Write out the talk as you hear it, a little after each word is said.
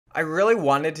I really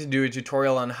wanted to do a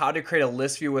tutorial on how to create a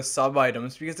list view with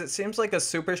sub-items because it seems like a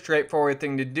super straightforward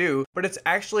thing to do, but it's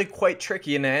actually quite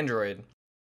tricky in Android.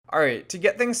 Alright, to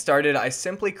get things started, I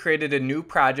simply created a new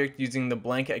project using the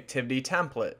blank activity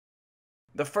template.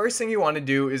 The first thing you want to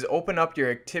do is open up your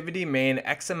activity main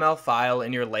XML file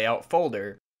in your layout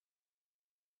folder.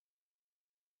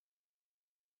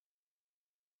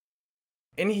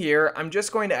 In here, I'm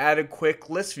just going to add a quick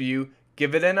list view,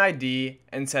 give it an ID,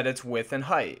 and set its width and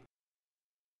height.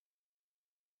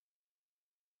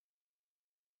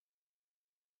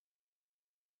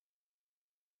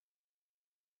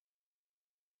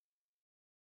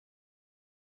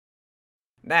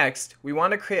 Next, we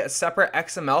want to create a separate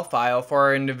XML file for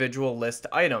our individual list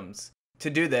items. To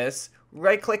do this,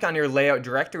 right-click on your layout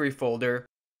directory folder,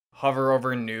 hover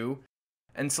over New,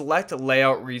 and select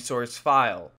Layout Resource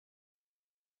File.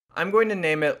 I'm going to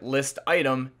name it List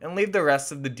Item and leave the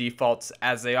rest of the defaults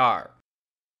as they are.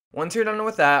 Once you're done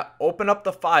with that, open up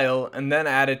the file and then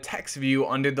add a text view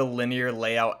under the linear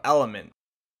layout element.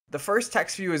 The first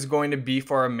text view is going to be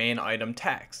for our main item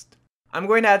text. I'm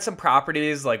going to add some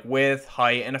properties like width,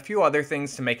 height, and a few other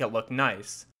things to make it look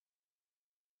nice.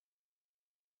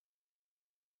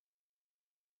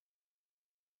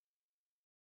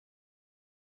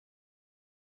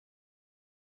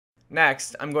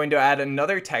 Next, I'm going to add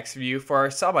another text view for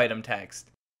our sub-item text.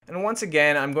 And once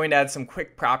again, I'm going to add some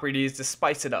quick properties to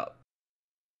spice it up.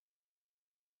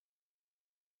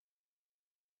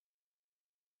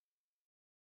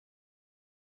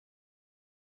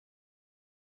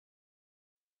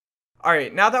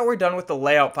 Alright, now that we're done with the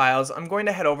layout files, I'm going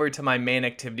to head over to my main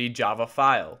activity Java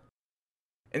file.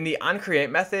 In the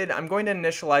onCreate method, I'm going to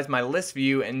initialize my list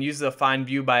view and use the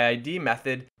findViewById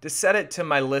method to set it to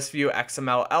my list view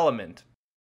XML element.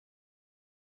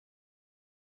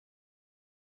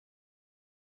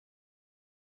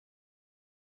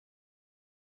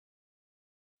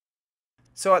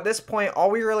 So at this point, all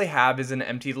we really have is an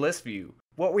empty list view.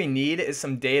 What we need is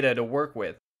some data to work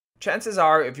with. Chances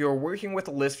are, if you're working with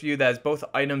a list view that has both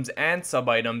items and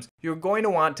sub-items, you're going to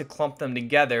want to clump them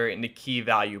together into key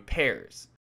value pairs.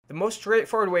 The most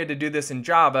straightforward way to do this in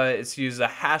Java is to use a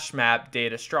Hashmap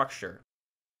data structure.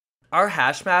 Our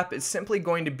Hashmap is simply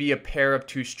going to be a pair of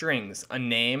two strings, a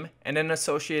name and an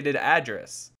associated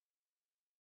address.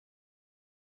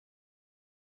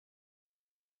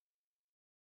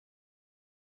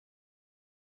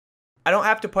 I don't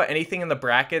have to put anything in the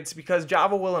brackets because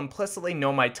Java will implicitly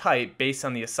know my type based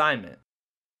on the assignment.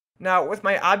 Now, with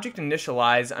my object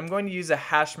initialize, I'm going to use a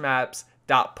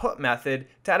hashmaps.put method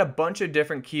to add a bunch of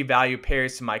different key value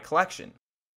pairs to my collection.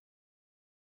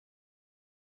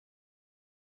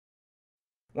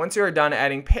 Once you are done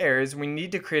adding pairs, we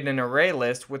need to create an array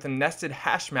list with a nested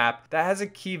hashmap that has a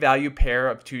key value pair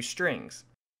of two strings.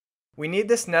 We need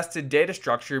this nested data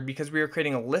structure because we are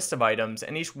creating a list of items,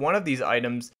 and each one of these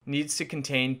items needs to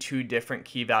contain two different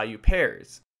key value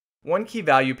pairs. One key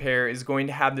value pair is going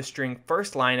to have the string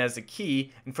first line as a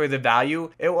key, and for the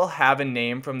value, it will have a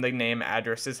name from the name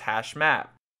address's hash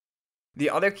map. The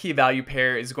other key value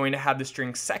pair is going to have the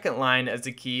string second line as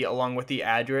a key along with the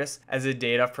address as a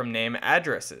data from name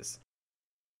addresses.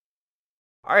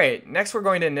 Alright, next we're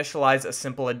going to initialize a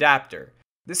simple adapter.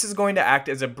 This is going to act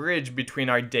as a bridge between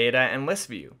our data and list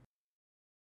view.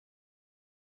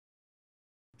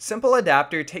 Simple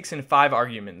adapter takes in 5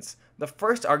 arguments. The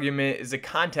first argument is a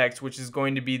context, which is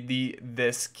going to be the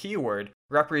this keyword,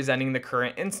 representing the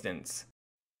current instance.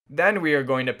 Then we are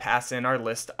going to pass in our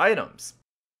list items.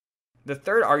 The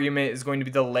third argument is going to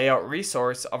be the layout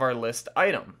resource of our list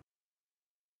item.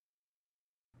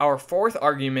 Our fourth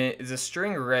argument is a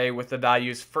string array with the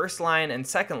values first line and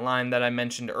second line that I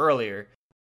mentioned earlier.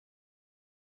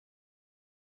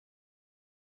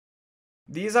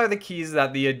 These are the keys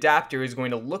that the adapter is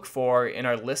going to look for in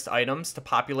our list items to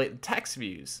populate the text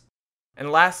views.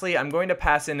 And lastly, I'm going to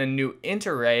pass in a new int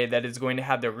array that is going to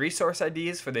have the resource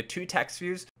IDs for the 2 text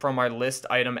views from our list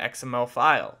item XML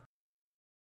file.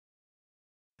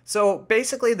 So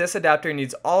basically, this adapter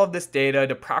needs all of this data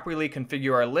to properly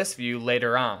configure our list view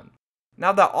later on.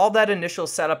 Now that all that initial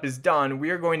setup is done,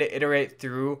 we are going to iterate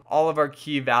through all of our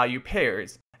key value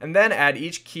pairs, and then add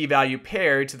each key value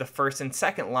pair to the first and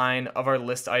second line of our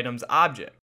list items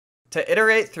object. To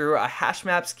iterate through a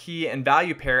hashmaps key and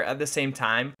value pair at the same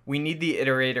time, we need the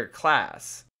Iterator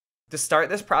class. To start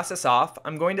this process off,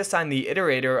 I'm going to assign the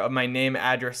iterator of my name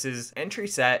address's entry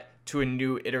set to a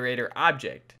new Iterator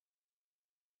object.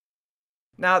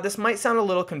 Now, this might sound a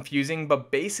little confusing,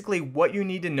 but basically what you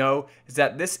need to know is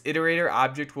that this Iterator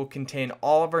object will contain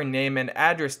all of our name and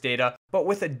address data, but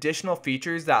with additional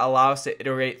features that allow us to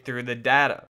iterate through the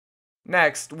data.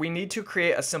 Next, we need to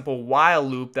create a simple while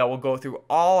loop that will go through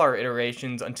all our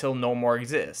iterations until no more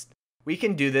exist. We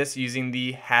can do this using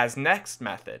the hasNext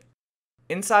method.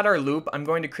 Inside our loop, I'm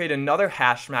going to create another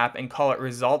Hashmap and call it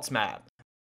resultsMap.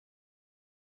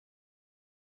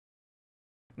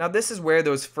 Now this is where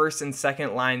those first and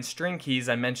second line string keys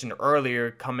I mentioned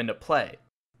earlier come into play.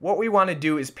 What we want to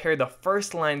do is pair the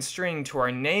first line string to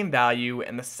our name value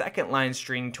and the second line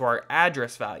string to our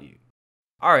address value.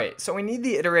 Alright, so we need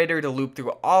the iterator to loop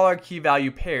through all our key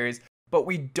value pairs, but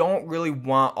we don't really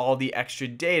want all the extra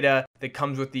data that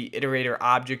comes with the iterator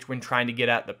object when trying to get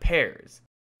at the pairs.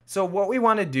 So what we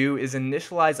want to do is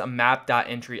initialize a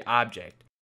map.entry object.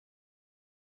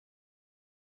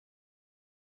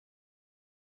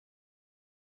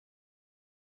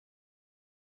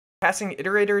 Passing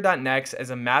iterator.next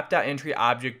as a map.entry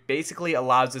object basically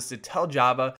allows us to tell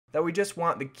Java that we just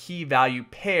want the key value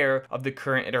pair of the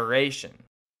current iteration.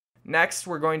 Next,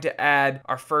 we're going to add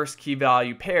our first key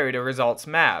value pair to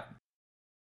resultsMap.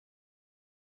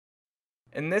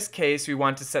 In this case, we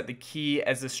want to set the key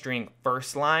as the string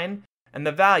first line and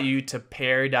the value to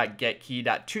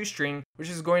pair.getKey.toString, which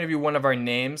is going to be one of our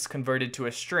names converted to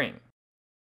a string.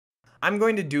 I'm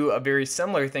going to do a very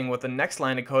similar thing with the next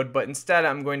line of code, but instead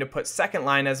I'm going to put second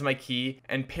line as my key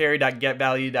and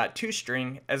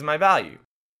pair.getValue.toString as my value.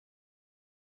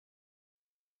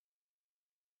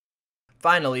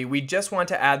 Finally, we just want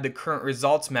to add the current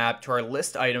results map to our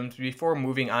list items before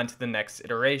moving on to the next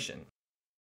iteration.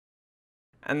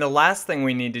 And the last thing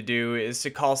we need to do is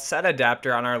to call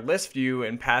setAdapter on our list view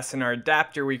and pass in our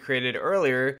adapter we created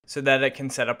earlier so that it can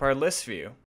set up our list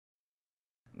view.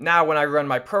 Now when I run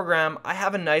my program, I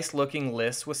have a nice looking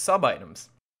list with subitems.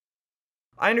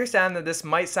 I understand that this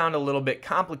might sound a little bit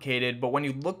complicated, but when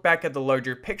you look back at the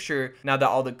larger picture, now that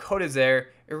all the code is there,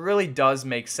 it really does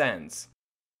make sense.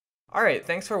 Alright,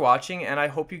 thanks for watching, and I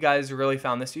hope you guys really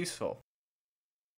found this useful.